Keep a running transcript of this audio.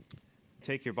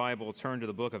Take your Bible, turn to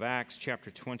the book of Acts, chapter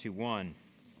 21.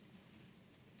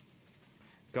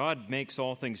 God makes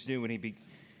all things new, and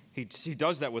He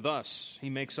does that with us.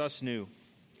 He makes us new.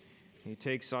 He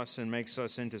takes us and makes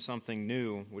us into something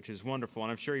new, which is wonderful. And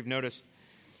I'm sure you've noticed,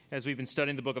 as we've been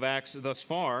studying the book of Acts thus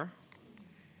far,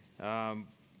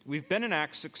 we've been in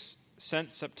Acts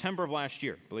since September of last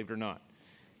year, believe it or not.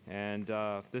 And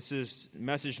this is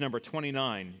message number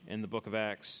 29 in the book of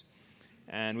Acts.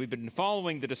 And we've been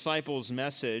following the disciples'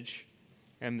 message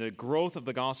and the growth of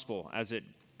the gospel as it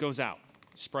goes out,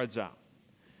 spreads out.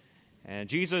 And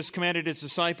Jesus commanded his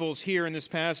disciples here in this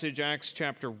passage, Acts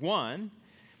chapter 1.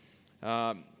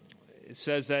 It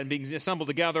says that being assembled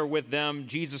together with them,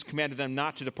 Jesus commanded them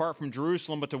not to depart from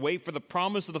Jerusalem, but to wait for the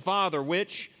promise of the Father,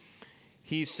 which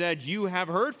he said, "You have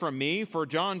heard from me, for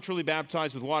John truly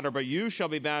baptized with water, but you shall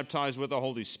be baptized with the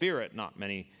Holy Spirit not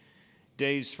many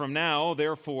days from now."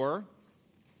 Therefore,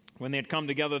 when they had come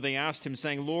together, they asked him,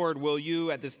 saying, "Lord, will you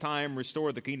at this time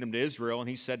restore the kingdom to Israel?" And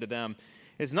he said to them,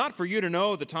 "It's not for you to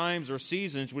know the times or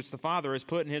seasons which the Father has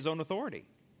put in his own authority.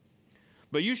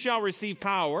 But you shall receive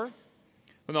power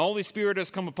when the Holy Spirit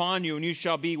has come upon you, and you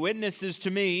shall be witnesses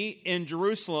to me in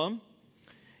Jerusalem,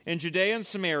 in Judea and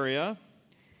Samaria,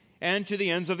 and to the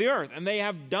ends of the earth." And they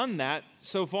have done that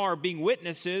so far, being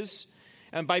witnesses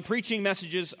and by preaching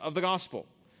messages of the gospel,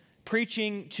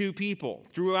 preaching to people.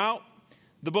 Throughout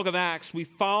the book of Acts, we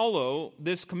follow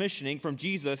this commissioning from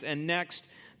Jesus, and next,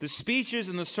 the speeches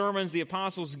and the sermons the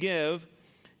apostles give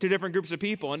to different groups of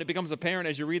people. And it becomes apparent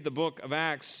as you read the book of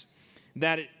Acts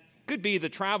that it could be the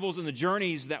travels and the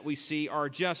journeys that we see are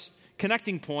just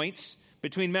connecting points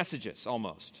between messages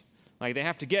almost. Like they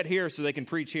have to get here so they can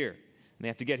preach here. And they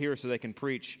have to get here so they can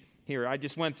preach here. I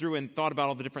just went through and thought about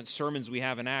all the different sermons we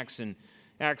have in Acts. In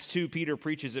Acts 2, Peter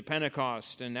preaches at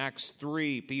Pentecost. In Acts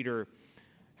 3, Peter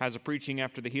has a preaching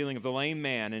after the healing of the lame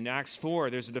man. In Acts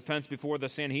 4, there's a defense before the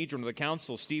Sanhedrin or the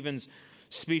council. Stephen's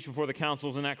speech before the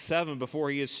councils in Acts 7 before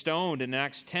he is stoned. In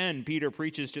Acts 10, Peter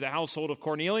preaches to the household of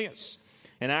Cornelius.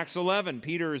 In Acts 11,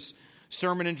 Peter's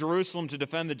sermon in Jerusalem to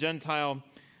defend the Gentile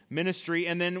ministry.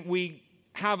 And then we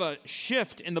have a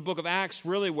shift in the book of Acts,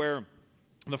 really, where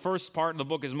the first part of the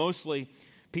book is mostly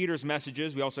Peter's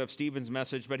messages. We also have Stephen's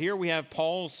message. But here we have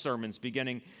Paul's sermons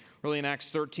beginning really in Acts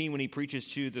 13 when he preaches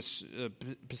to the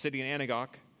Pisidian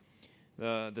Antioch,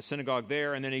 the synagogue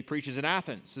there, and then he preaches in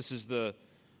Athens. This is the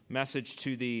message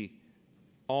to the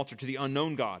altar to the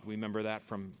unknown God. We remember that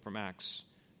from Acts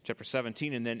chapter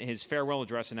 17, and then his farewell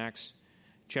address in Acts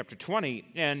chapter 20.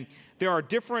 And there are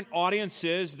different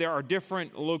audiences, there are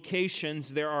different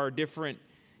locations, there are different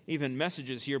even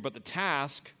messages here, but the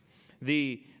task,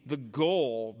 the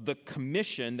goal, the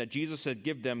commission that Jesus had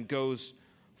given them goes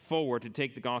forward to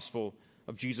take the gospel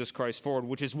of Jesus Christ forward,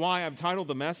 which is why I've titled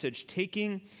the message,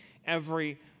 Taking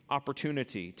Every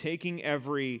Opportunity. Taking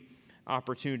every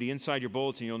opportunity. Inside your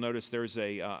bulletin, you'll notice there's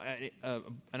an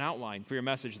outline for your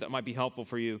message that might be helpful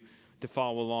for you to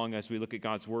follow along as we look at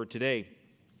God's Word today.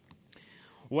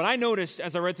 What I noticed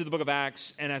as I read through the book of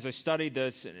Acts and as I studied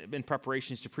this in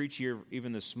preparations to preach here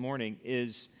even this morning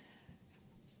is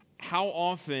how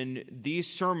often these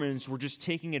sermons were just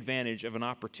taking advantage of an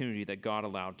opportunity that God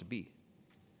allowed to be.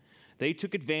 They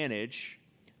took advantage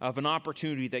of an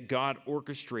opportunity that God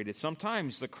orchestrated.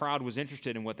 Sometimes the crowd was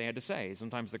interested in what they had to say.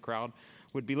 Sometimes the crowd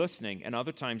would be listening, and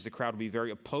other times the crowd would be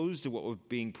very opposed to what was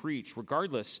being preached,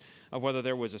 regardless of whether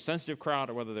there was a sensitive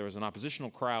crowd or whether there was an oppositional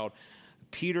crowd.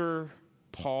 Peter,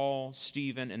 Paul,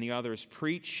 Stephen, and the others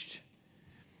preached,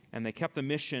 and they kept the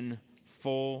mission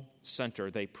full center.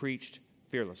 They preached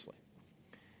fearlessly.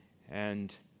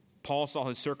 And Paul saw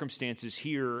his circumstances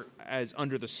here as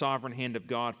under the sovereign hand of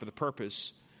God for the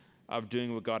purpose of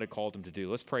doing what God had called him to do.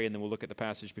 Let's pray, and then we'll look at the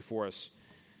passage before us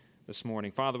this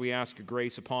morning. Father, we ask your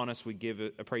grace upon us.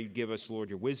 I pray you give us, Lord,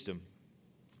 your wisdom.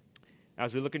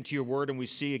 As we look into your word and we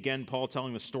see again Paul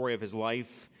telling the story of his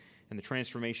life and the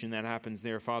transformation that happens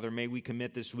there, Father, may we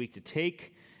commit this week to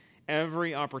take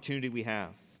every opportunity we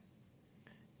have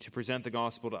to present the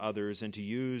gospel to others and to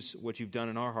use what you've done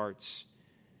in our hearts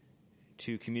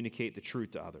to communicate the truth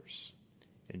to others.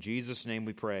 In Jesus' name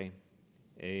we pray,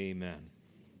 amen.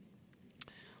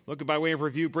 Look, by way of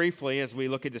review briefly, as we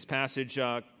look at this passage,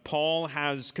 Paul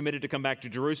has committed to come back to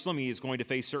Jerusalem. He is going to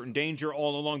face certain danger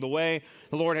all along the way.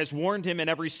 The Lord has warned him in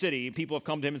every city. People have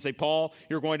come to him and say, "Paul,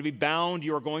 you're going to be bound.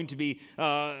 You're going to be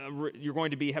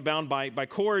bound by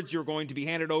cords. You're going to be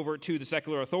handed over to the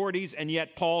secular authorities." And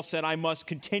yet Paul said, "I must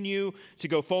continue to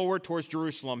go forward towards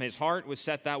Jerusalem." His heart was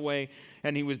set that way,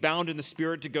 and he was bound in the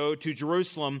Spirit to go to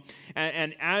Jerusalem.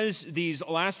 And as these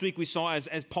last week we saw,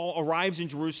 as Paul arrives in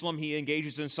Jerusalem, he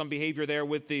engages in notices some behavior there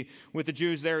with the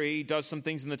Jews there. He does some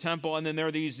things in the temple. And then there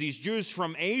are these Jews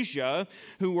from Asia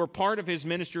who were part of his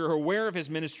ministry or aware of his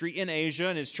ministry in Asia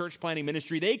and his church planting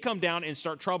ministry. They come down and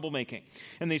start troublemaking.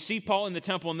 And they see Paul in the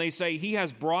temple and they say, he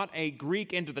has brought a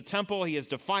Greek into the temple. He has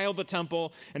defiled the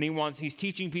temple, and he's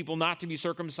teaching people not to be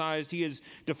circumcised. He is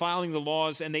defiling the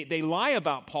laws. And they lie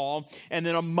about Paul, and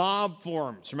then a mob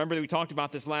forms. Remember that we talked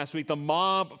about this last week. The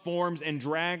mob forms and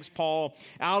drags Paul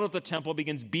out of the temple,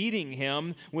 begins beating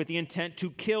him with the intent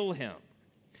to kill him.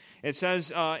 It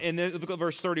says look at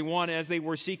verse 31, as they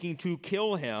were seeking to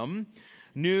kill him,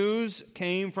 news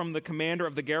came from the commander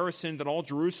of the garrison that all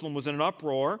Jerusalem was in an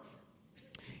uproar.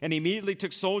 And he immediately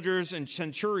took soldiers and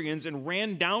centurions and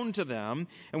ran down to them.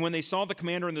 And when they saw the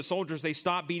commander and the soldiers, they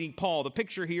stopped beating Paul. The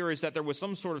picture here is that there was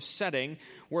some sort of setting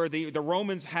where the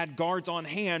Romans had guards on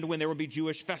hand when there would be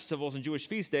Jewish festivals and Jewish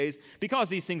feast days, because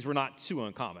these things were not too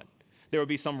uncommon. There would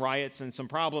be some riots and some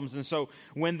problems. And so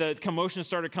when the commotion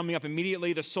started coming up,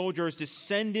 immediately the soldiers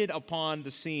descended upon the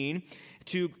scene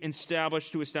to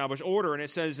establish order. And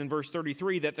it says in verse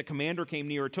 33 that the commander came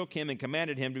near, took him, and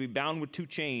commanded him to be bound with 2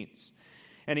 chains.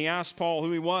 And he asked Paul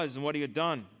who he was and what he had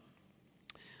done.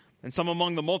 And some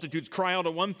among the multitudes cried out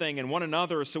at one thing and one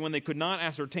another. So when they could not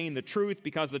ascertain the truth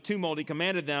because of the tumult, he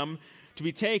commanded them to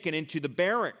be taken into the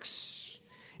barracks.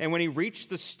 And when he reached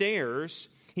the stairs,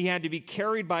 he had to be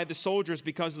carried by the soldiers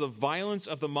because of the violence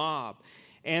of the mob.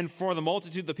 And for the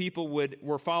multitude, the people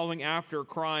were following after,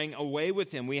 crying, "Away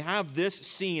with him." We have this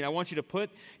scene. I want you to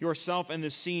put yourself in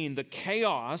this scene, the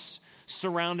chaos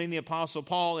surrounding the Apostle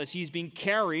Paul as he's being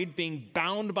carried, being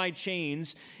bound by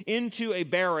chains into a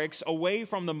barracks away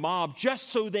from the mob just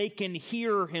so they can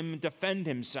hear him defend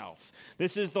himself.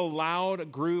 This is the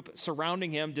loud group surrounding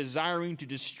him, desiring to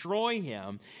destroy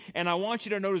him. And I want you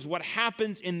to notice what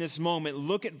happens in this moment.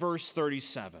 Look at verse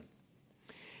 37.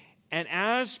 And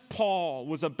as Paul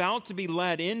was about to be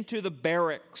led into the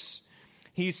barracks,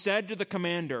 he said to the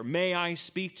commander, "May I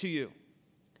speak to you?"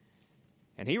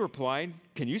 And he replied,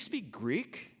 "Can you speak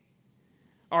Greek?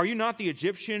 Are you not the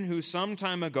Egyptian who some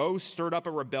time ago stirred up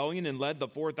a rebellion and led the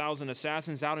 4,000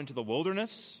 assassins out into the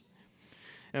wilderness?"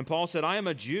 And Paul said, "I am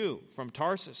a Jew from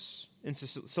Tarsus in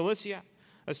Cilicia,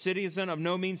 a citizen of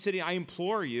no mean city. I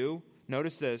implore you,"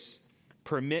 notice this,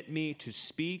 "permit me to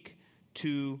speak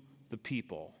to the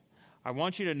people." I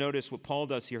want you to notice what Paul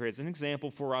does here as an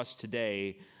example for us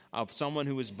today of someone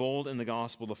who is bold in the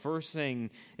gospel. The first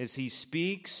thing is he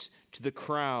speaks to the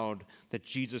crowd that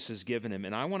Jesus has given him.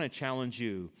 And I want to challenge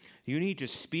you. You need to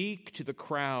speak to the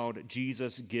crowd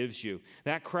Jesus gives you.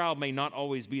 That crowd may not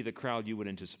always be the crowd you would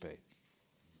anticipate.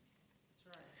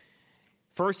 That's right.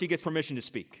 First, he gets permission to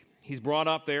speak. He's brought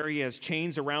up there. He has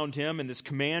chains around him. And this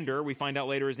commander, we find out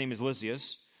later his name is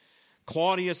Lysias.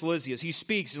 Claudius Lysias. He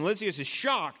speaks, and Lysias is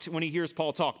shocked when he hears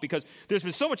Paul talk because there's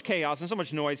been so much chaos and so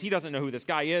much noise. He doesn't know who this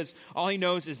guy is. All he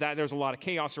knows is that there's a lot of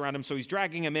chaos around him, so he's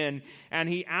dragging him in, and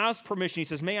he asks permission. He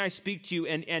says, "May I speak to you?"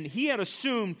 And he had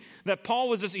assumed that Paul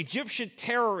was this Egyptian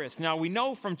terrorist. Now, we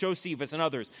know from Josephus and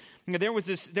others, there was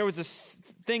this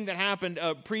thing that happened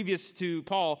previous to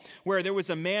Paul where there was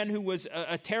a man who was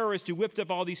a terrorist who whipped up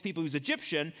all these people. He was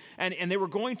Egyptian, and they were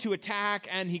going to attack,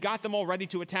 and he got them all ready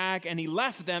to attack, and he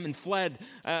left them and fled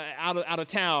out of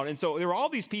town. And so there were all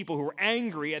these people who were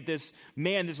angry at this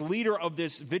man, this leader of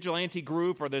this vigilante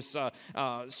group or this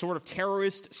sort of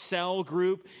terrorist cell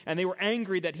group, and they were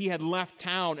angry that he had left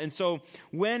town. And so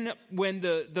when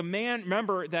the man,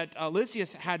 remember that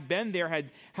Lysias had been there,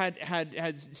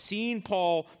 had seen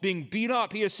Paul being beat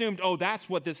up, he assumed, oh, that's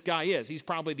what this guy is. He's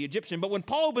probably the Egyptian. But when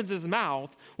Paul opens his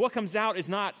mouth, what comes out is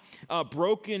not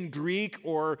broken Greek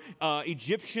or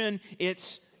Egyptian.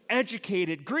 It's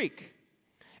educated Greek.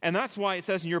 And that's why it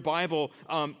says in your Bible,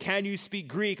 can you speak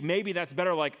Greek? Maybe that's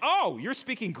better like, oh, you're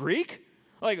speaking Greek?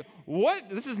 Like, what?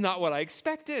 This is not what I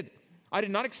expected. I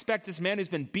did not expect this man who's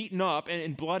been beaten up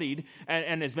and bloodied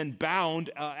and has been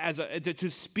bound to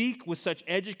speak with such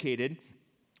educated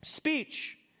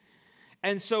speech.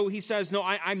 And so he says, no,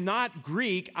 I'm not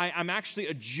Greek. I'm actually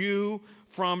a Jew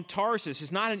from Tarsus.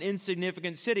 It's not an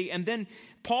insignificant city. And then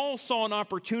Paul saw an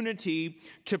opportunity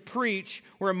to preach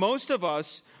where most of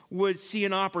us would see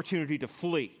an opportunity to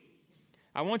flee.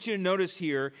 I want you to notice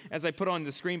here, as I put on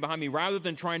the screen behind me, rather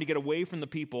than trying to get away from the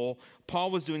people,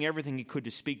 Paul was doing everything he could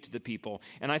to speak to the people.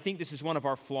 And I think this is one of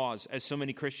our flaws as so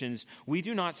many Christians. We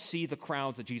do not see the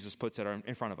crowds that Jesus puts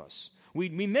in front of us. We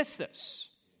miss this.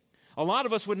 A lot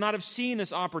of us would not have seen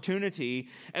this opportunity,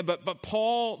 but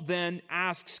Paul then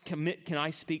asks, can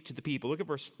I speak to the people? Look at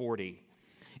verse 40.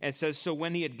 And it says, so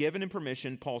when he had given him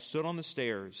permission, Paul stood on the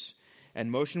stairs and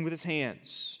motioned with his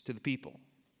hands to the people.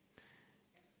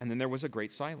 And then there was a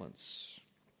great silence.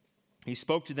 He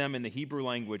spoke to them in the Hebrew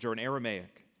language, or in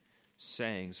Aramaic,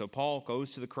 saying. So Paul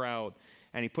goes to the crowd,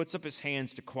 and he puts up his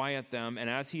hands to quiet them. And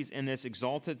as he's in this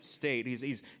exalted state,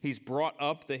 he's brought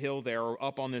up the hill there, or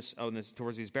up on this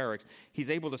towards these barracks. He's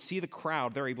able to see the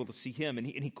crowd. They're able to see him, and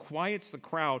he quiets the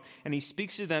crowd, and he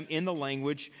speaks to them in the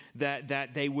language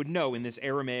that they would know, in this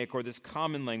Aramaic or this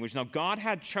common language. Now, God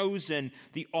had chosen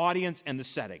the audience and the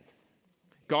setting.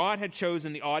 God had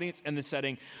chosen the audience and the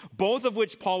setting, both of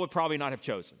which Paul would probably not have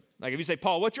chosen. Like if you say,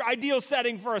 Paul, what's your ideal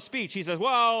setting for a speech? He says,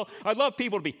 well, I'd love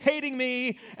people to be hating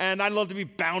me, and I'd love to be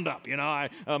bound up,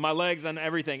 my legs and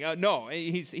everything. No,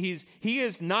 he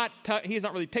has not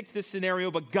really picked this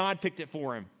scenario, but God picked it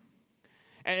for him.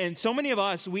 And so many of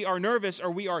us, we are nervous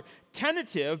or we are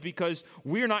tentative because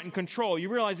we're not in control. You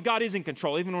realize God is in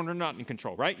control, even when we're not in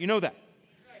control, right? You know that.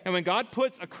 And when God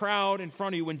puts a crowd in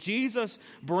front of you, when Jesus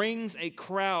brings a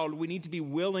crowd, we need to be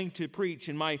willing to preach.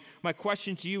 And my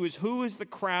question to you is, who is the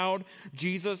crowd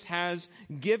Jesus has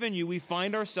given you? We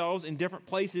find ourselves in different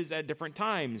places at different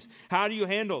times. How do you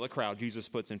handle the crowd Jesus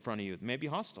puts in front of you? It may be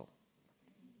hostile.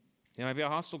 It might be a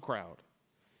hostile crowd.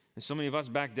 And so many of us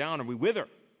back down and we wither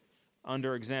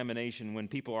under examination when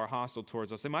people are hostile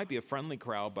towards us. They might be a friendly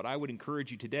crowd, but I would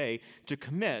encourage you today to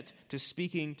commit to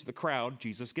speaking to the crowd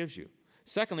Jesus gives you.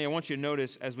 Secondly, I want you to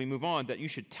notice as we move on that you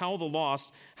should tell the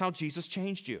lost how Jesus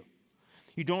changed you.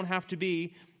 You don't have to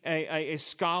be a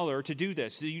scholar to do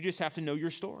this. You just have to know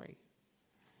your story.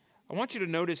 I want you to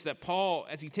notice that Paul,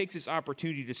 as he takes this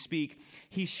opportunity to speak,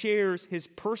 he shares his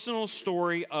personal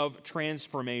story of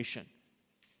transformation.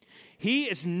 He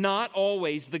is not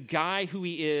always the guy who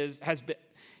he is,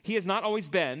 he has not always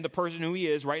been the person who he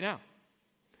is right now.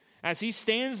 As he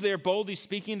stands there boldly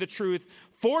speaking the truth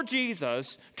for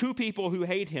Jesus to people who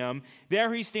hate him,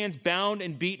 there he stands bound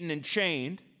and beaten and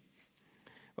chained.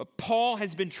 But Paul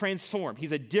has been transformed.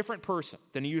 He's a different person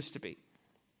than he used to be.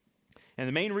 And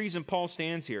the main reason Paul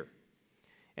stands here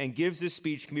and gives this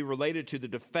speech can be related to the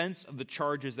defense of the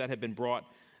charges that have been brought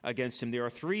against him. There are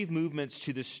three movements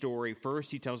to this story. First,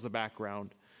 he tells the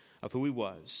background of who he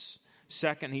was.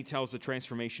 Second, he tells the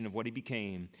transformation of what he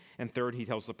became. And third, he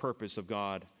tells the purpose of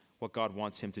God, what God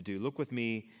wants him to do. Look with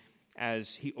me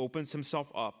as he opens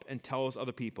himself up and tells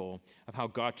other people of how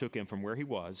God took him from where he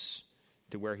was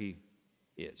to where he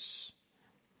is.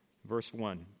 Verse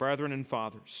 1, brethren and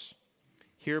fathers,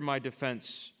 hear my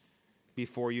defense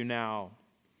before you now.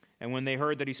 And when they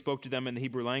heard that he spoke to them in the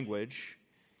Hebrew language,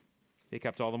 they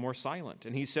kept all the more silent.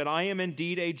 And he said, I am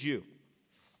indeed a Jew,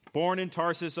 born in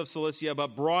Tarsus of Cilicia,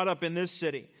 but brought up in this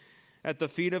city at the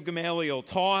feet of Gamaliel,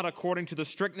 taught according to the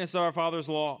strictness of our father's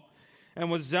law, and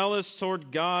was zealous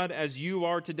toward God as you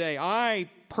are today. I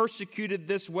persecuted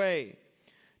this way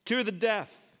to the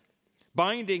death,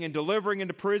 binding and delivering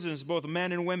into prisons both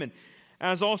men and women,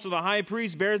 as also the high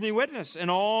priest bears me witness, and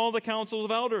all the council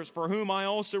of elders, for whom I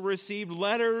also received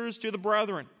letters to the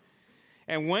brethren,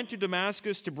 and went to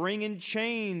Damascus to bring in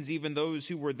chains even those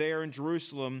who were there in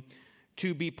Jerusalem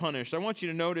to be punished. I want you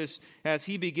to notice as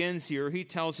he begins here, he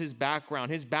tells his background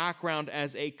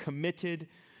as a committed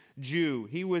Jew.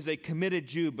 He was a committed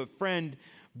Jew, but friend,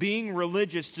 being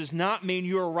religious does not mean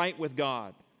you're right with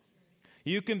God.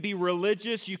 You can be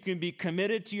religious, you can be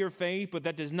committed to your faith, but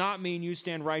that does not mean you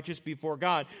stand righteous before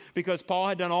God, because Paul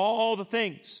had done all the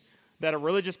things that a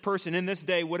religious person in this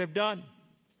day would have done,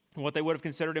 what they would have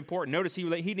considered important. Notice he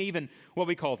even what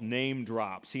we call name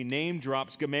drops. He name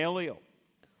drops Gamaliel.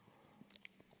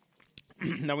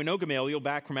 Now we know Gamaliel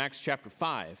back from Acts chapter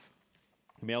 5.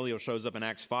 Gamaliel shows up in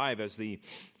Acts 5 as the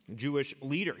Jewish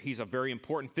leader. He's a very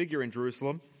important figure in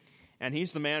Jerusalem. And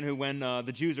he's the man who, when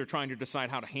the Jews are trying to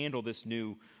decide how to handle this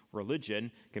new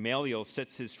religion, Gamaliel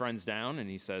sits his friends down and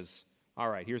he says, all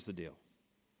right, here's the deal.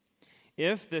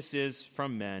 If this is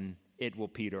from men, it will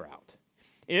peter out.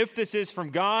 If this is from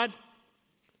God,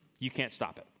 you can't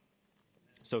stop it.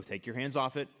 So take your hands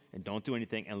off it and don't do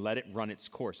anything and let it run its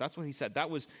course. That's what he said. That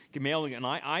was Gamaliel. And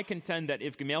I contend that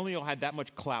if Gamaliel had that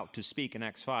much clout to speak in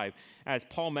Acts 5, as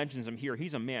Paul mentions him here,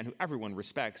 he's a man who everyone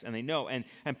respects and they know. And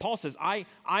Paul says, I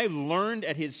learned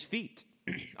at his feet.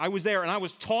 I was there and I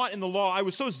was taught in the law. I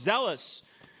was so zealous.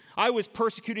 I was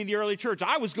persecuting the early church.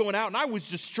 I was going out and I was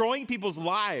destroying people's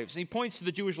lives. And he points to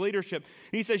the Jewish leadership.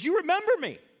 And he says, you remember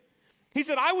me. He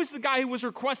said, I was the guy who was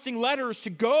requesting letters to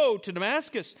go to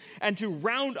Damascus and to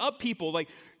round up people. Like,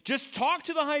 just talk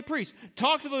to the high priest.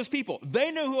 Talk to those people. They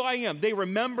know who I am. They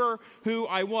remember who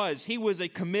I was. He was a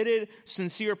committed,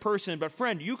 sincere person. But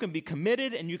friend, you can be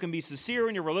committed and you can be sincere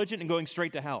in your religion and going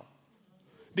straight to hell.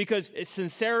 Because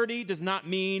sincerity does not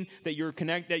mean that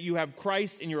that you have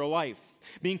Christ in your life.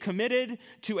 Being committed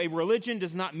to a religion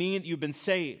does not mean that you've been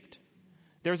saved.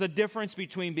 There's a difference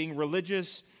between being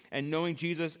religious and knowing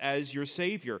Jesus as your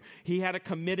Savior. He had a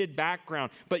committed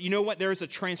background. But you know what? There's a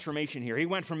transformation here. He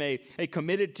went from a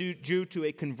committed Jew to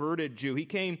a converted Jew. He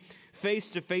came face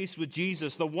to face with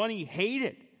Jesus, the one he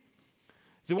hated,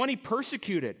 the one he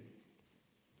persecuted.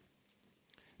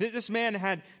 This man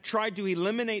had tried to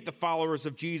eliminate the followers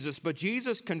of Jesus, but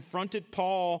Jesus confronted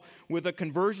Paul with a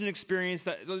conversion experience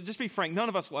that, just be frank, none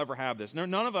of us will ever have this.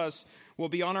 None of us will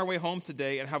be on our way home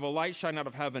today and have a light shine out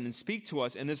of heaven and speak to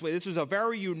us in this way. This was a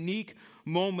very unique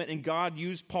moment, and God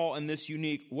used Paul in this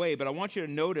unique way. But I want you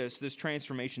to notice this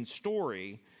transformation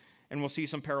story, and we'll see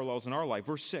some parallels in our life.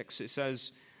 Verse 6, it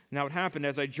says, "Now it happened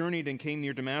as I journeyed and came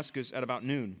near Damascus at about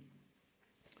noon.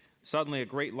 Suddenly a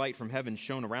great light from heaven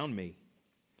shone around me.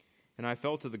 And I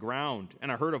fell to the ground,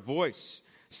 and I heard a voice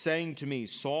saying to me,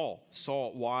 'Saul,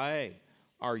 Saul, why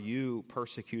are you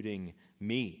persecuting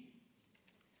me?'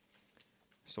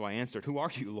 So I answered, 'Who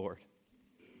are you, Lord?'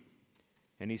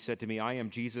 And he said to me, 'I am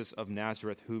Jesus of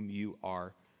Nazareth, whom you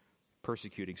are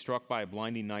persecuting.'" Struck by a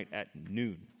blinding light at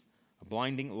noon. A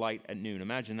blinding light at noon.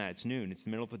 Imagine that. It's noon. It's the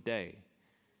middle of the day.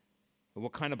 But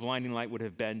what kind of blinding light would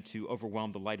have been to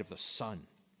overwhelm the light of the sun?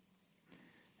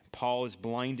 Paul is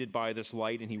blinded by this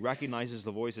light, and he recognizes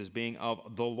the voice as being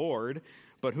of the Lord.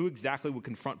 But who exactly would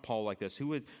confront Paul like this?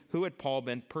 Who had Paul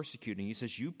been persecuting? He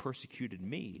says, "You persecuted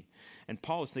me." And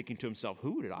Paul is thinking to himself,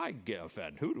 who did I get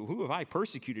offended? Who have I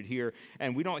persecuted here?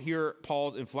 And we don't hear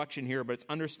Paul's inflection here, but it's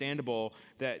understandable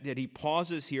that he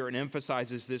pauses here and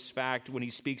emphasizes this fact when he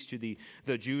speaks to the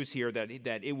Jews here,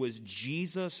 that it was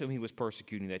Jesus whom he was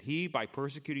persecuting, that he, by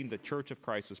persecuting the church of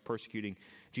Christ, was persecuting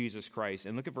Jesus Christ.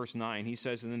 And look at verse 9. He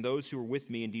says, "And then those who were with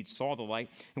me indeed saw the light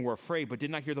and were afraid, but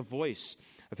did not hear the voice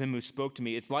of him who spoke to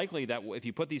me." It's likely that if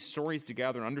you put these stories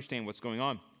together and understand what's going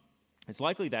on, it's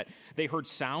likely that they heard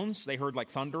sounds, they heard like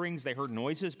thunderings, they heard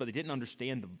noises, but they didn't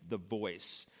understand the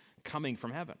voice coming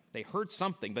from heaven. They heard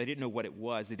something, but they didn't know what it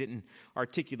was. They didn't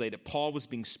articulate it. Paul was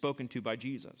being spoken to by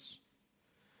Jesus.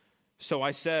 "So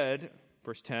I said,"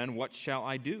 verse 10, "What shall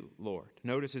I do, Lord?"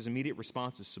 Notice his immediate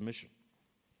response is submission.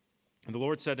 "And the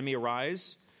Lord said to me,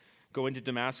 'Arise, go into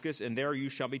Damascus, and there you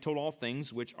shall be told all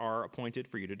things which are appointed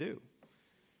for you to do.'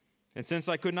 And since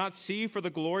I could not see for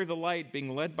the glory of the light, being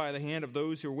led by the hand of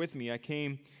those who were with me, I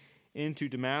came into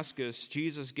Damascus."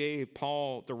 Jesus gave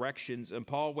Paul directions, and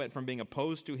Paul went from being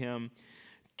opposed to him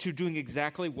to doing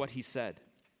exactly what he said.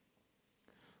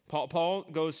 Paul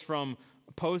goes from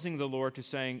opposing the Lord to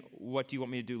saying, "What do you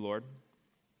want me to do, Lord?"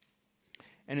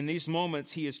 And in these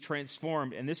moments, he is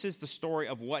transformed, and this is the story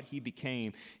of what he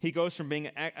became. He goes from being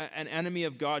an enemy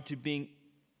of God to being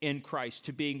in Christ,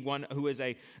 to being one who is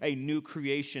a new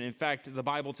creation. In fact, the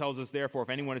Bible tells us, therefore, if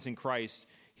anyone is in Christ,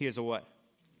 he is a what?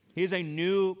 He is a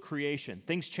new creation.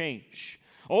 Things change.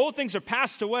 Old things are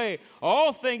passed away.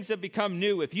 All things have become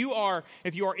new. If you are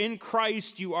in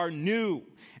Christ, you are new.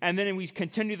 And then we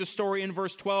continue the story in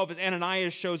verse 12 as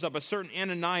Ananias shows up. A certain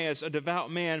Ananias, a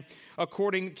devout man,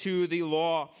 according to the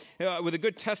law, with a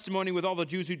good testimony with all the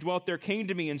Jews who dwelt there, came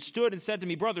to me and stood and said to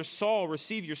me, 'Brother Saul,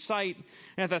 receive your sight.'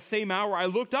 And at that same hour I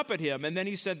looked up at him. And then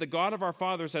he said, 'The God of our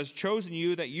fathers has chosen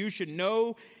you, that you should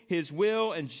know his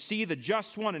will and see the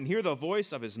just one and hear the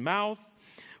voice of his mouth.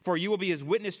 For you will be his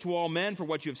witness to all men for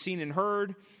what you have seen and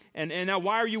heard. And now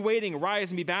why are you waiting?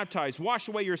 Arise and be baptized. Wash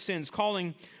away your sins,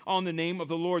 calling on the name of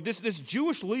the Lord.'" This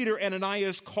Jewish leader,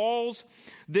 Ananias, calls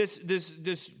this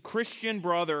Christian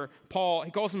brother, Paul,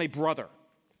 he calls him a brother.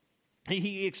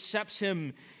 He accepts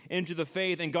him into the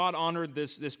faith, and God honored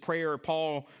this prayer.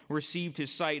 Paul received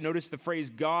his sight. Notice the phrase,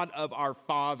 "God of our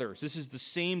fathers." This is the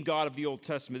same God of the Old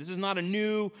Testament. This is not a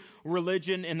new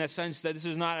religion in the sense that this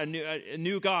is not a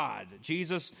new God.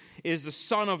 Jesus is the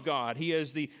Son of God. He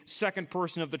is the second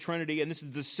person of the Trinity, and this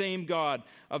is the same God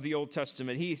of the Old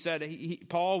Testament. He said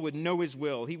Paul would know his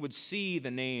will. He would see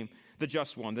the name, the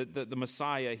just one, the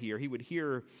Messiah here. He would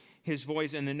hear his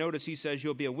voice. And then notice he says,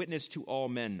 "You'll be a witness to all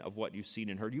men of what you've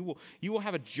seen and heard." You will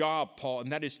have a job, Paul,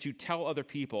 and that is to tell other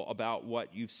people about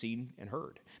what you've seen and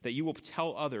heard. That you will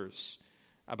tell others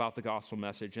about the gospel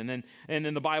message. And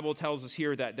then the Bible tells us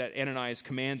here that Ananias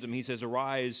commands him. He says,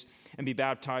 "Arise and be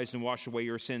baptized and wash away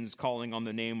your sins, calling on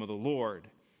the name of the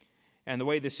Lord." And the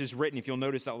way this is written, if you'll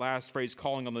notice that last phrase,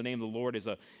 "calling on the name of the Lord," is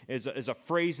a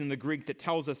phrase in the Greek that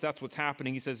tells us that's what's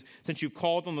happening. He says, since you've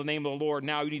called on the name of the Lord,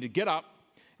 now you need to get up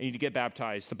and you need to get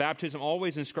baptized. The baptism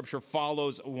always in Scripture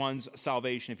follows one's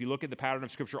salvation. If you look at the pattern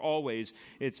of Scripture, always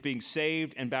it's being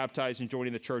saved and baptized and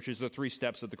joining the church. These are the three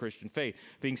steps of the Christian faith.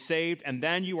 Being saved, and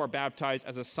then you are baptized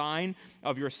as a sign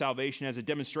of your salvation, as a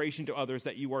demonstration to others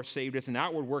that you are saved. It's an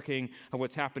outward working of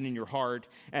what's happened in your heart,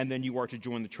 and then you are to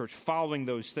join the church following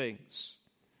those things.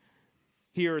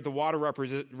 Here, the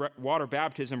water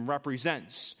baptism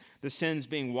represents the sins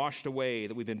being washed away,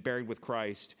 that we've been buried with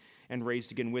Christ and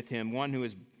raised again with him, one who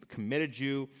has committed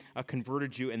you, a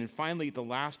converted Jew. And then finally, the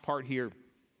last part here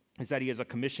is that he is a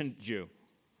commissioned Jew.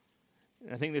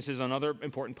 And I think this is another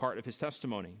important part of his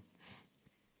testimony,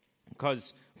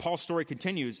 because Paul's story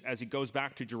continues as he goes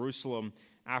back to Jerusalem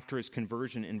after his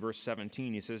conversion in verse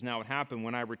 17. He says, "Now it happened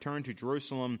when I returned to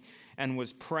Jerusalem and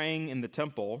was praying in the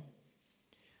temple,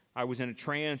 I was in a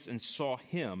trance and saw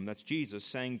him," that's Jesus,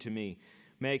 saying to me,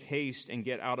 "Make haste and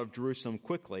get out of Jerusalem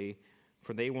quickly,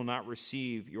 for they will not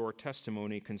receive your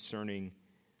testimony concerning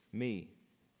me."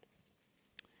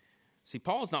 See,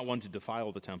 Paul is not one to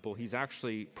defile the temple. He's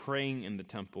actually praying in the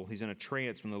temple. He's in a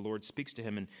trance when the Lord speaks to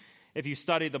him. And if you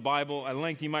study the Bible at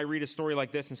length, you might read a story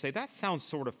like this and say, that sounds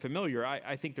sort of familiar.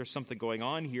 I think there's something going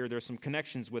on here. There's some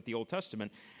connections with the Old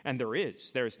Testament, and there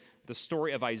is. There's the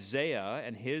story of Isaiah,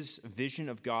 and his vision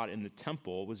of God in the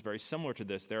temple was very similar to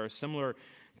this. There are similar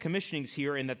commissionings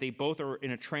here in that they both are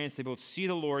in a trance. They both see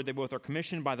the Lord. They both are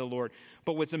commissioned by the Lord.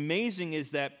 But what's amazing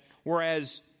is that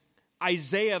whereas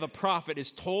Isaiah the prophet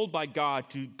is told by God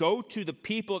to go to the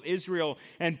people of Israel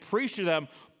and preach to them,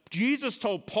 Jesus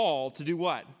told Paul to do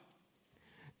what?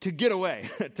 To get away,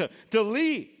 to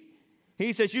leave.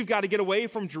 He says, you've got to get away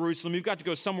from Jerusalem. You've got to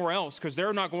go somewhere else because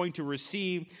they're not going to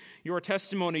receive your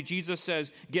testimony. Jesus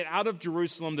says, get out of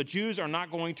Jerusalem. The Jews are not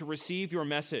going to receive your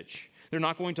message. They're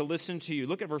not going to listen to you.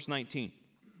 Look at verse 19.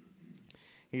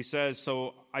 He says,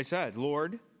 so I said,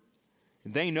 Lord,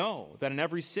 they know that in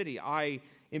every city I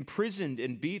imprisoned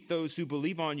and beat those who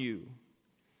believe on you.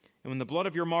 And when the blood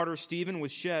of your martyr Stephen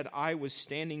was shed, I was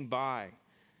standing by,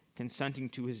 consenting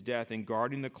to his death and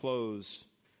guarding the clothes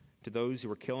to those who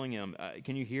were killing him.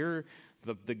 Can you hear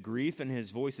the grief in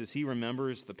his voice as he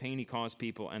remembers the pain he caused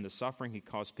people and the suffering he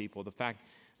caused people? The fact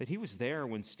that he was there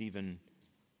when Stephen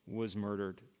was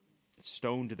murdered,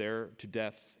 stoned there to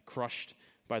death, crushed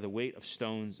by the weight of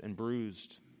stones and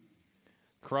bruised,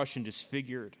 crushed and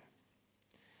disfigured.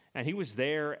 And he was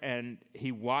there and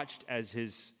he watched as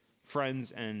his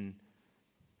friends and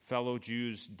fellow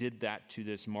Jews did that to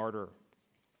this martyr.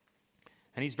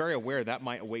 And he's very aware that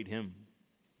might await him.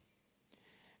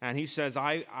 And he says,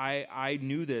 I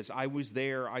knew this. I was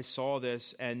there. I saw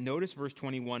this. And notice verse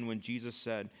 21 when Jesus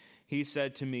said, he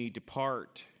said to me,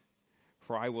 depart,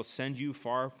 for I will send you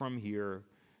far from here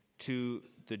to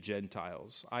the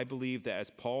Gentiles. I believe that as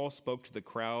Paul spoke to the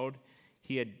crowd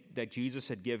that Jesus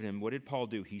had given him, what did Paul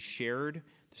do? He shared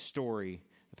the story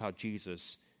of how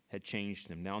Jesus had changed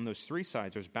him. Now on those three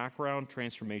sides, there's background,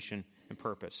 transformation, and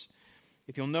purpose.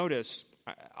 If you'll notice,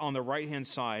 on the right-hand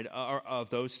side of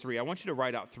those three, I want you to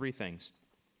write out three things.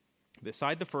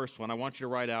 Beside the first one, I want you to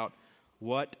write out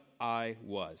what I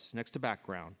was. Next to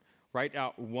background, write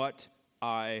out what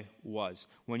I was.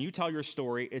 When you tell your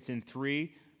story, it's in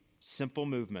three simple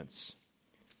movements.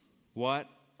 What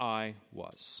I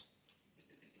was.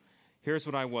 Here's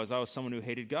what I was. I was someone who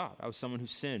hated God. I was someone who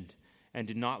sinned and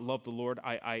did not love the Lord.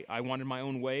 I wanted my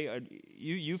own way.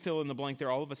 You fill in the blank there.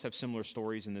 All of us have similar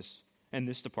stories in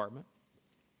this department.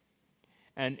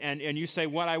 And you say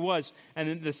what I was. And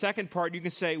then the second part, you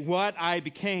can say what I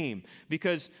became.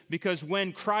 Because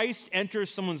when Christ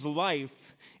enters someone's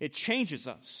life, it changes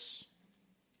us.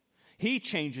 He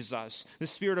changes us. The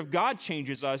Spirit of God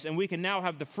changes us. And we can now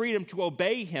have the freedom to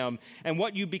obey Him. And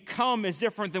what you become is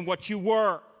different than what you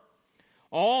were.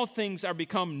 All things are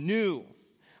become new.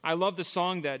 I love the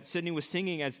song that Sydney was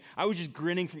singing as I was just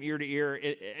grinning from ear to ear.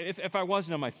 If I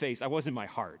wasn't on my face, I was in my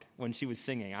heart when she was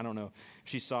singing. I don't know if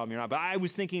she saw me or not, but I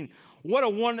was thinking, what a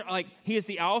wonder, like He is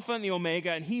the Alpha and the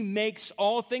Omega, and He makes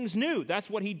all things new. That's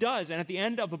what He does. And at the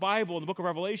end of the Bible, in the book of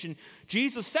Revelation,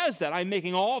 Jesus says that, I'm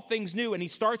making all things new, and He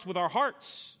starts with our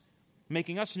hearts,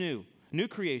 making us new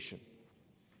creation.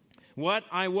 What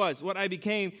I was, what I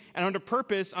became, and under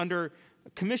purpose, under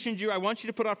commissioned you, I want you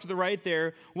to put off to the right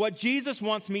there what Jesus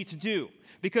wants me to do,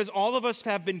 because all of us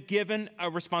have been given a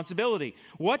responsibility.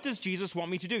 What does Jesus want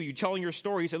me to do? You telling your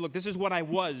story, you say, look, this is what I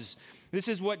was. This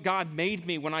is what God made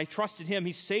me. When I trusted Him,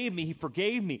 He saved me. He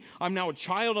forgave me. I'm now a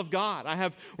child of God. I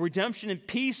have redemption and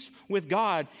peace with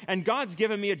God, and God's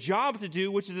given me a job to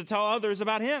do, which is to tell others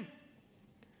about Him.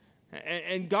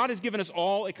 And God has given us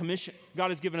all a commission. God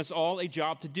has given us all a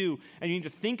job to do. And you need to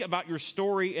think about your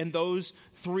story in those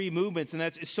three movements. And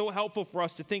that's so helpful for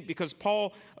us to think, because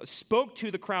Paul spoke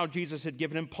to the crowd Jesus had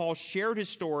given him. Paul shared his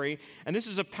story. And this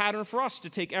is a pattern for us to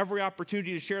take every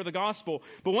opportunity to share the gospel.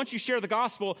 But once you share the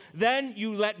gospel, then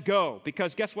you let go.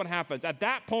 Because guess what happens? At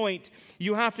that point,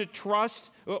 you have to trust.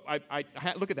 Oh,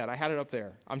 look at that. I had it up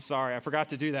there. I'm sorry. I forgot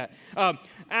to do that.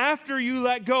 After you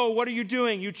let go, what are you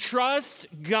doing? You trust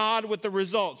God God with the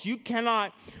results. You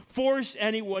cannot force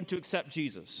anyone to accept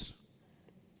Jesus.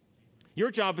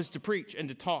 Your job is to preach and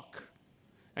to talk.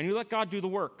 And you let God do the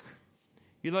work.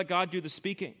 You let God do the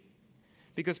speaking.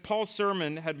 Because Paul's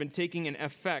sermon had been taking an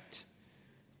effect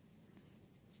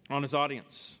on his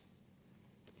audience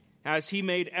as he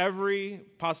made every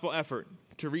possible effort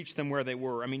to reach them where they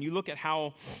were. I mean, you look at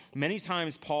how many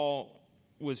times Paul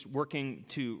was working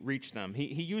to reach them. He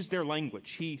used their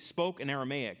language. He spoke in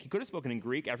Aramaic. He could have spoken in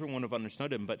Greek. Everyone would have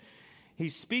understood him. But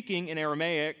he's speaking in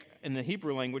Aramaic, in the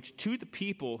Hebrew language, to the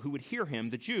people who would hear him,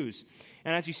 the Jews.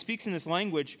 And as he speaks in this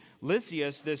language,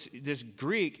 Lysias, this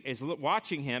Greek, is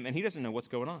watching him, and he doesn't know what's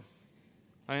going on.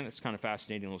 I think that's kind of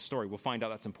fascinating little story. We'll find out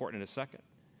that's important in a second.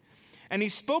 And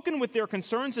he's spoken with their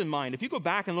concerns in mind. If you go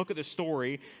back and look at the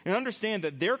story and understand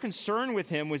that their concern with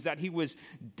him was that he was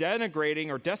denigrating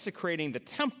or desecrating the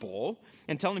temple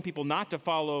and telling people not to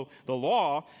follow the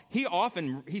law, he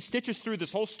stitches through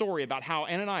this whole story about how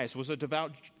Ananias was a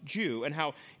devout Jew and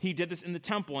how he did this in the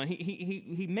temple. And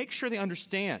he makes sure they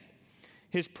understand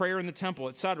his prayer in the temple,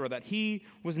 etc., that he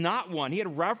was not one. He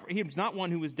was not one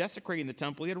who was desecrating the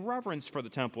temple. He had reverence for the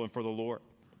temple and for the Lord.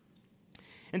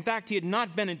 In fact, he had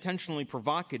not been intentionally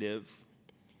provocative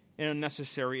in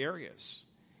unnecessary areas.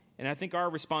 And I think our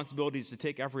responsibility is to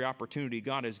take every opportunity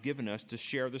God has given us to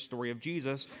share the story of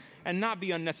Jesus and not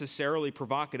be unnecessarily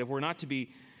provocative.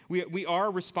 We are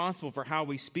responsible for how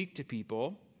we speak to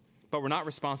people, but we're not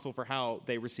responsible for how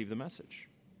they receive the message.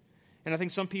 And I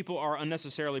think some people are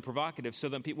unnecessarily provocative so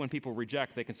that when people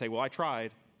reject, they can say, well, I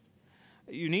tried.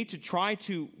 You need to try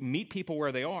to meet people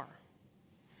where they are.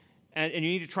 And you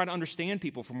need to try to understand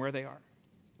people from where they are,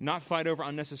 not fight over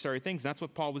unnecessary things. That's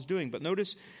what Paul was doing. But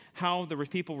notice how the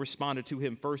people responded to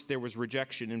him. First, there was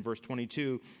rejection in verse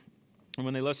 22. And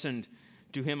when they listened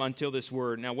to him until this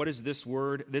word. Now, what is this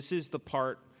word? This is the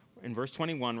part in verse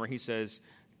 21 where he says,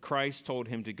 Christ told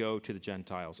him to go to the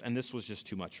Gentiles. And this was just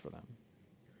too much for them.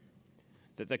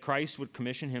 That Christ would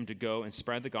commission him to go and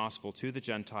spread the gospel to the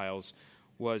Gentiles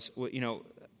was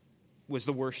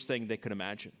the worst thing they could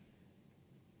imagine.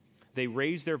 They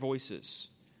raised their voices,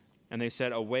 and they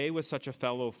said, away with such a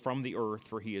fellow from the earth,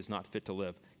 for he is not fit to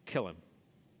live. Kill him,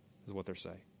 is what they're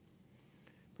saying.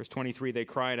 Verse 23, they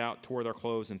cried out, tore their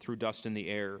clothes, and threw dust in the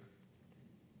air.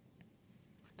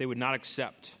 They would not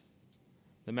accept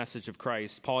the message of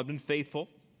Christ. Paul had been faithful,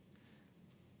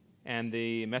 and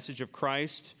the message of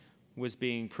Christ was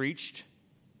being preached.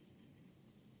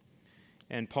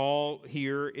 And Paul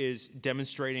here is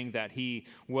demonstrating that he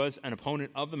was an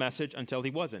opponent of the message until he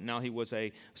wasn't. Now he was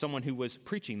someone who was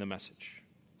preaching the message.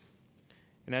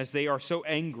 And as they are so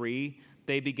angry,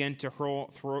 they begin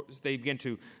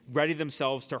to ready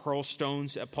themselves to hurl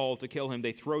stones at Paul to kill him.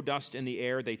 They throw dust in the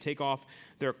air. They take off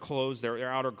their clothes, their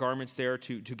outer garments there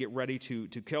to get ready to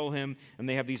kill him. And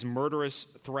they have these murderous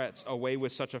threats, away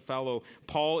with such a fellow.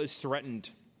 Paul is threatened.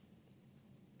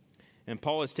 And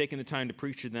Paul has taken the time to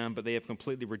preach to them, but they have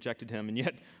completely rejected him. And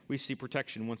yet we see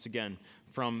protection once again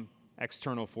from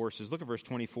external forces. Look at verse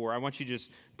 24. I want you to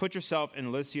just put yourself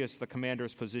in Lysias, the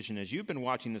commander's position, as you've been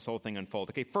watching this whole thing unfold.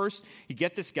 Okay, first, you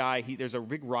get this guy. There's a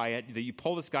big riot. You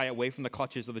pull this guy away from the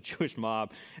clutches of the Jewish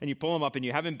mob, and you pull him up, and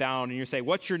you have him bound, and you say,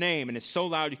 what's your name? And it's so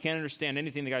loud you can't understand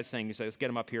anything the guy's saying. You say, let's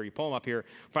get him up here. You pull him up here,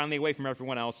 finally away from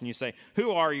everyone else, and you say, who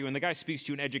are you? And the guy speaks to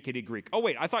you in educated Greek. Oh,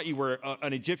 wait, I thought you were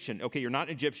an Egyptian. Okay, you're not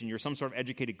an Egyptian. You're some sort of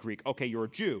educated Greek. Okay, you're a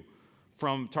Jew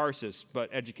from Tarsus,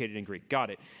 but educated in Greek. Got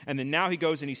it. And then now he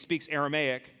goes and he speaks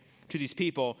Aramaic to these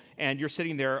people, and you're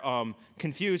sitting there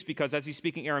confused because as he's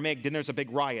speaking Aramaic, then there's a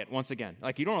big riot once again.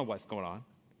 Like, you don't know what's going on.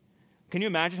 Can you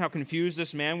imagine how confused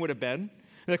this man would have been?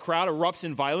 The crowd erupts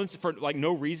in violence for like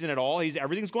no reason at all.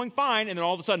 Everything's going fine, and then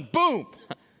all of a sudden, boom,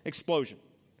 explosion.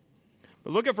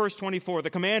 But look at verse 24. The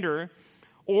commander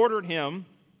ordered him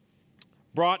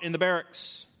brought in the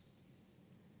barracks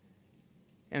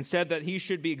and said that he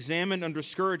should be examined under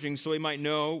scourging so he might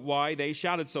know why they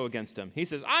shouted so against him. He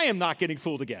says, I am not getting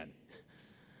fooled again.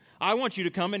 I want you to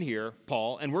come in here,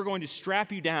 Paul, and we're going to strap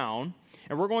you down,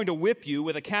 and we're going to whip you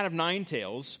with a cat of nine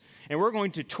tails, and we're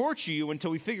going to torture you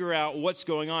until we figure out what's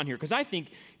going on here. Because I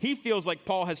think he feels like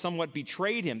Paul has somewhat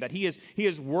betrayed him, that he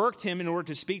has worked him in order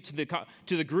to speak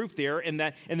to the group there, and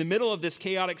that in the middle of this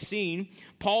chaotic scene,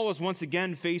 Paul is once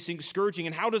again facing scourging.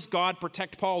 And how does God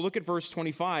protect Paul? Look at verse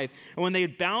 25. And when they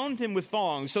had bound him with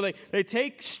thongs, so they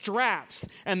take straps,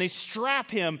 and they strap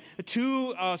him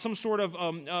to some sort of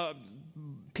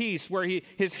piece where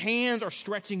his hands are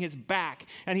stretching his back,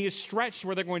 and he is stretched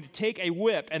where they're going to take a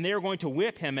whip, and they are going to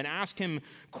whip him and ask him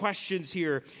questions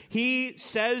here. He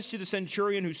says to the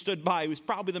centurion who stood by, who's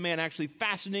probably the man actually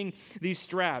fastening these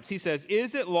straps, he says,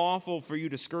 is it lawful for you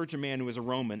to scourge a man who is a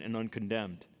Roman and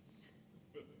uncondemned?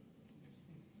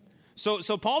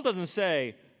 So Paul doesn't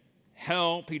say,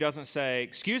 help. He doesn't say,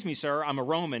 excuse me, sir, I'm a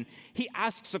Roman. He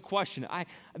asks a question.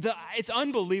 It's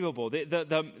unbelievable.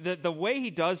 The way he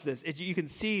does this, you can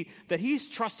see that he's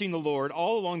trusting the Lord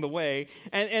all along the way.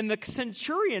 And the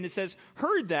centurion, it says,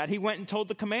 heard that. He went and told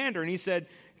the commander, and he said,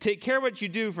 take care what you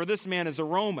do, for this man is a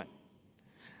Roman.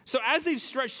 So as they've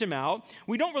stretched him out,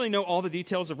 we don't really know all the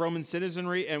details of Roman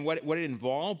citizenry and what it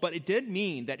involved, but it did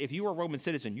mean that if you were a Roman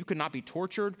citizen, you could not be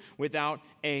tortured without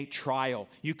a trial.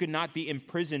 You could not be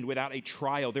imprisoned without a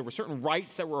trial. There were certain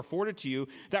rights that were afforded to you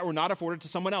that were not afforded to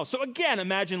someone else. So again,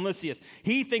 imagine Lysias.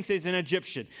 He thinks he's an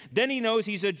Egyptian. Then he knows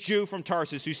he's a Jew from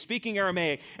Tarsus who's speaking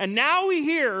Aramaic. And now he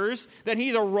hears that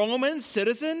he's a Roman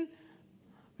citizen.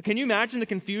 Can you imagine the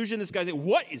confusion? This guy's like,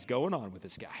 what is going on with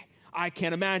this guy? I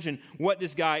can't imagine what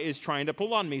this guy is trying to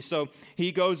pull on me. So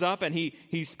he goes up and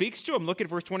he speaks to him. Look at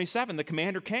verse 27. The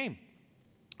commander came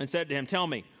and said to him, tell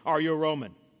me, are you a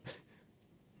Roman?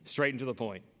 Straight and to the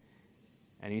point.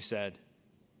 And he said,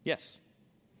 yes.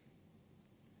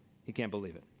 He can't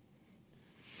believe it.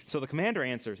 So the commander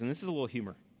answers, and this is a little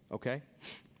humor, okay?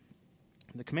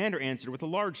 The commander answered, with a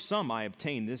large sum I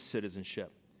obtained this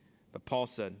citizenship. But Paul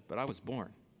said, but I was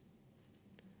born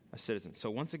a citizen.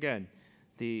 So once again,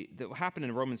 what happened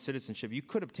in Roman citizenship, you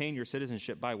could obtain your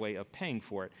citizenship by way of paying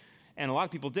for it. And a lot of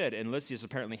people did. And Lysias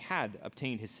apparently had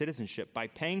obtained his citizenship by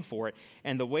paying for it.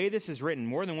 And the way this is written,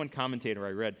 more than one commentator I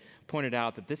read pointed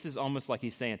out that this is almost like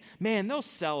he's saying, man, they'll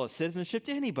sell a citizenship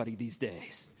to anybody these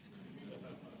days.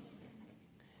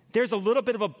 There's a little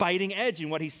bit of a biting edge in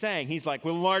what he's saying. He's like,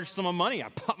 with a large sum of money, I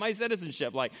bought my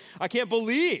citizenship. Like, I can't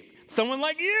believe someone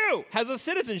like you has a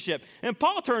citizenship. And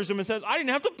Paul turns to him and says, I didn't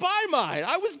have to buy mine.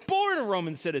 I was born a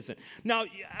Roman citizen. Now,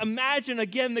 imagine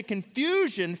again the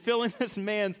confusion filling this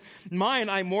man's mind.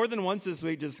 I more than once this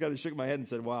week just kind of shook my head and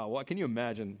said, wow, what can you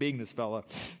imagine being this fella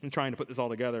and trying to put this all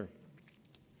together?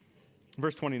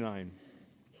 Verse 29.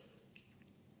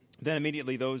 Then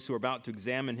immediately those who were about to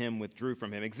examine him withdrew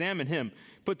from him. Examine him,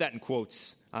 put that in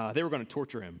quotes. They were going to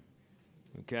torture him.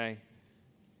 Okay?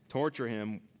 Torture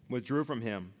him, withdrew from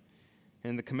him.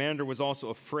 And the commander was also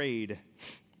afraid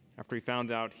after he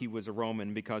found out he was a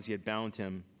Roman because he had bound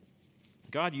him.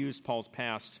 God used Paul's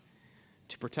past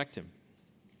to protect him.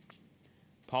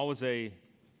 Paul was a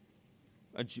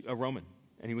Roman,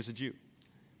 and he was a Jew.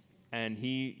 And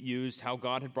he used how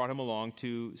God had brought him along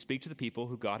to speak to the people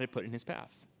who God had put in his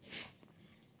path.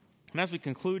 And as we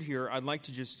conclude here, I'd like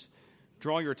to just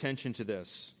draw your attention to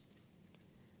this.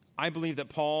 I believe that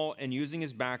Paul, in using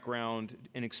his background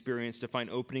and experience to find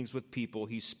openings with people,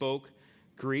 he spoke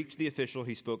Greek to the official,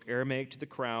 he spoke Aramaic to the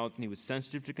crowds, and he was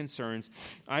sensitive to concerns.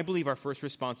 I believe our first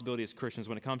responsibility as Christians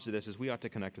when it comes to this is we ought to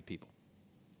connect with people.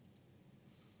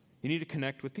 You need to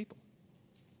connect with people.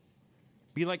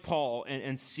 Be like Paul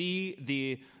and see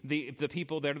the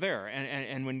people that are there.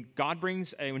 And when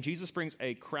when Jesus brings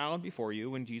a crowd before you,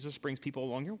 when Jesus brings people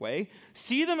along your way,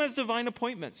 see them as divine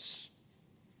appointments.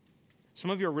 Some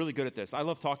of you are really good at this. I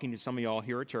love talking to some of y'all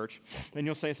here at church, and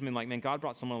you'll say something like, man, God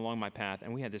brought someone along my path,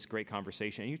 and we had this great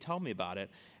conversation, and you tell me about it,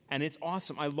 and it's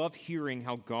awesome. I love hearing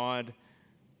how God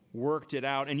worked it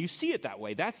out, and you see it that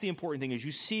way. That's the important thing, is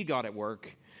you see God at work.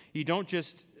 You don't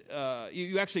just,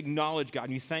 you actually acknowledge God,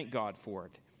 and you thank God for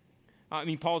it. I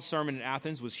mean, Paul's sermon in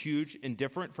Athens was huge and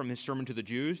different from his sermon to the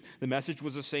Jews. The message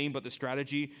was the same, but the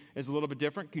strategy is a little bit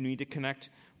different. You need to connect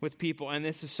with people, and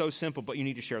this is so simple, but you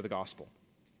need to share the gospel.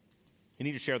 You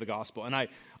need to share the gospel. And I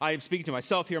am speaking to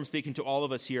myself here. I'm speaking to all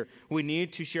of us here. We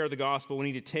need to share the gospel. We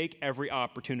need to take every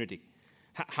opportunity.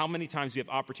 How many times do we have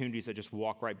opportunities that just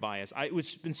walk right by us?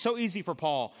 It's been so easy for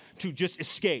Paul to just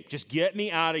escape, just get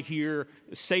me out of here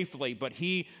safely. But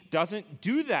he doesn't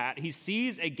do that. He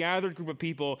sees a gathered group of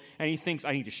people, and he thinks,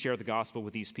 I need to share the gospel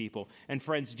with these people. And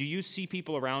friends, do you see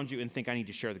people around you and think, I need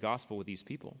to share the gospel with these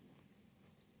people?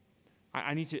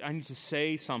 I need to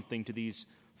say something to these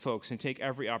folks and take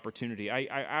every opportunity. I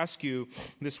ask you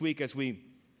this week as we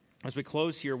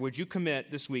close here, would you commit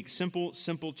this week,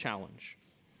 simple challenge.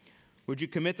 Would you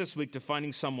commit this week to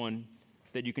finding someone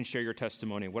that you can share your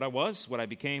testimony? What I was, what I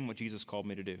became, what Jesus called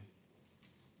me to do.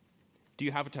 Do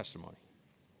you have a testimony?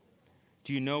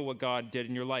 Do you know what God did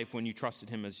in your life when you trusted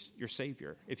him as your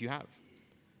Savior, if you have?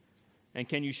 And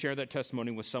can you share that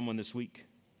testimony with someone this week?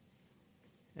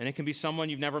 And it can be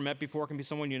someone you've never met before. It can be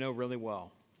someone you know really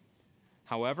well.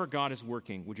 However God is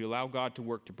working, would you allow God to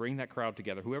work to bring that crowd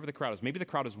together? Whoever the crowd is. Maybe the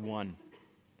crowd is one.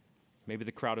 Maybe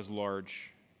the crowd is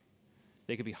large.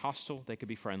 They could be hostile. They could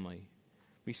be friendly.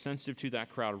 Be sensitive to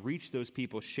that crowd. Reach those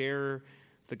people. Share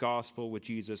the gospel with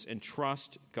Jesus and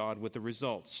trust God with the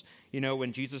results. You know,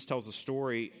 when Jesus tells a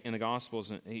story in the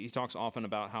Gospels, he talks often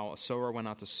about how a sower went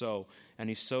out to sow, and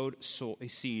he sowed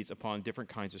seeds upon different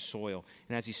kinds of soil.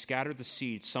 And as he scattered the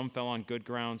seeds, some fell on good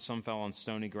ground, some fell on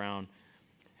stony ground,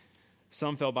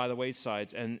 some fell by the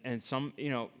waysides, and some, you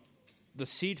know, the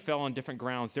seed fell on different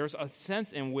grounds. There's a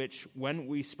sense in which when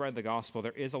we spread the gospel,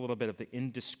 there is a little bit of the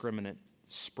indiscriminate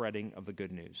spreading of the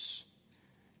good news.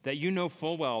 That you know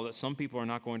full well that some people are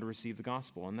not going to receive the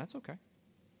gospel, and that's okay.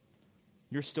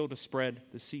 You're still to spread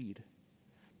the seed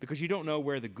because you don't know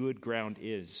where the good ground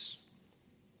is.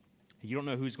 You don't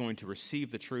know who's going to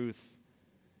receive the truth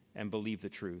and believe the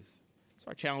truth.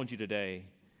 So I challenge you today,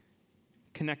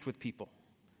 connect with people.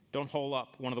 Don't hole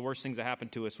up. One of the worst things that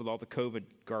happened to us with all the COVID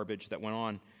garbage that went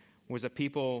on was that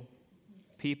people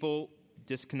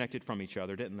disconnected from each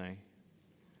other, didn't they?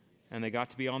 And they got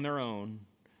to be on their own.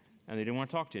 And they didn't want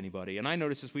to talk to anybody. And I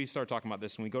noticed as we started talking about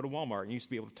this, when we go to Walmart, and you used to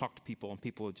be able to talk to people, and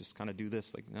people would just kind of do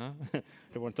this, like, no, I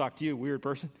don't want to talk to you, weird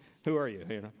person. Who are you?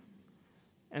 You know.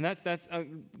 And that's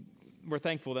we're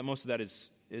thankful that most of that is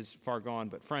far gone.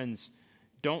 But friends,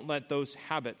 don't let those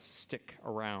habits stick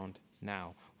around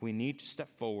now. We need to step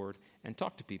forward and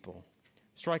talk to people.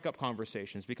 Strike up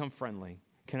conversations. Become friendly.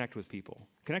 Connect with people.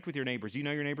 Connect with your neighbors. Do you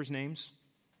know your neighbors' names?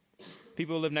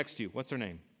 People who live next to you, what's their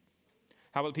name?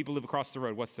 How about people who live across the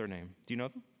road? What's their name? Do you know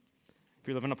them? If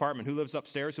you live in an apartment, who lives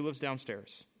upstairs? Who lives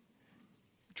downstairs?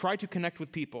 Try to connect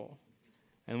with people.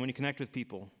 And when you connect with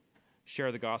people,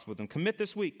 share the gospel with them. Commit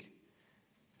this week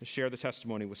to share the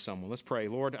testimony with someone. Let's pray.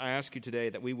 Lord, I ask you today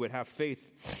that we would have faith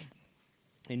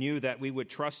in you, that we would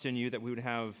trust in you, that we would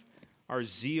have our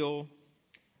zeal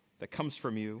that comes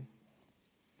from you,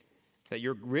 that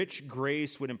your rich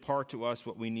grace would impart to us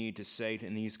what we need to say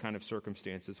in these kind of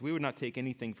circumstances. We would not take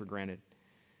anything for granted,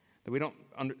 that we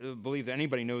don't believe that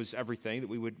anybody knows everything, that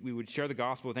we would share the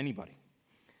gospel with anybody.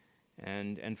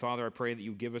 And Father, I pray that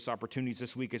you give us opportunities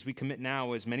this week as we commit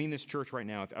now, as many in this church right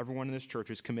now, if everyone in this church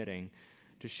is committing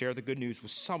to share the good news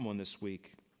with someone this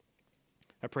week,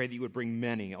 I pray that you would bring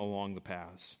many along the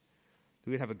paths.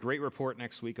 We would have a great report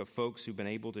next week of folks who've been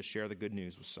able to share the good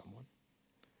news with someone.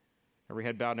 Every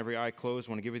head bowed and every eye closed.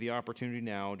 I want to give you the opportunity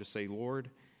now to say,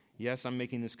 Lord, yes, I'm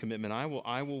making this commitment.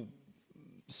 I will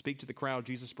speak to the crowd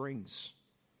Jesus brings.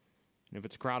 And if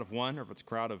it's a crowd of one or if it's a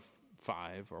crowd of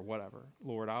 5 or whatever,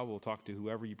 Lord, I will talk to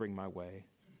whoever you bring my way.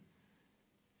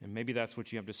 And maybe that's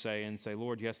what you have to say, and say,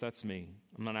 Lord, yes, that's me.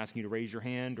 I'm not asking you to raise your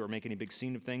hand or make any big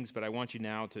scene of things, but I want you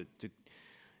now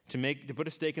to put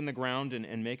a stake in the ground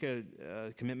and make a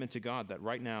commitment to God that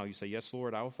right now you say, yes,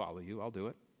 Lord, I will follow you. I'll do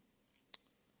it.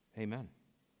 Amen.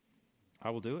 I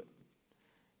will do it.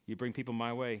 You bring people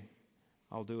my way,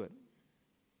 I'll do it.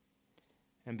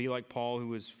 And be like Paul, who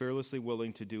was fearlessly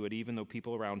willing to do it, even though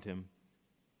people around him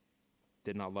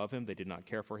did not love him, they did not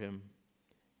care for him,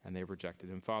 and they rejected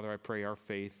him. Father, I pray our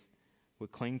faith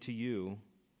would cling to you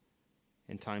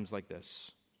in times like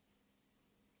this.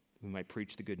 We might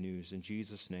preach the good news. In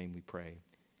Jesus' name we pray.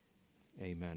 Amen.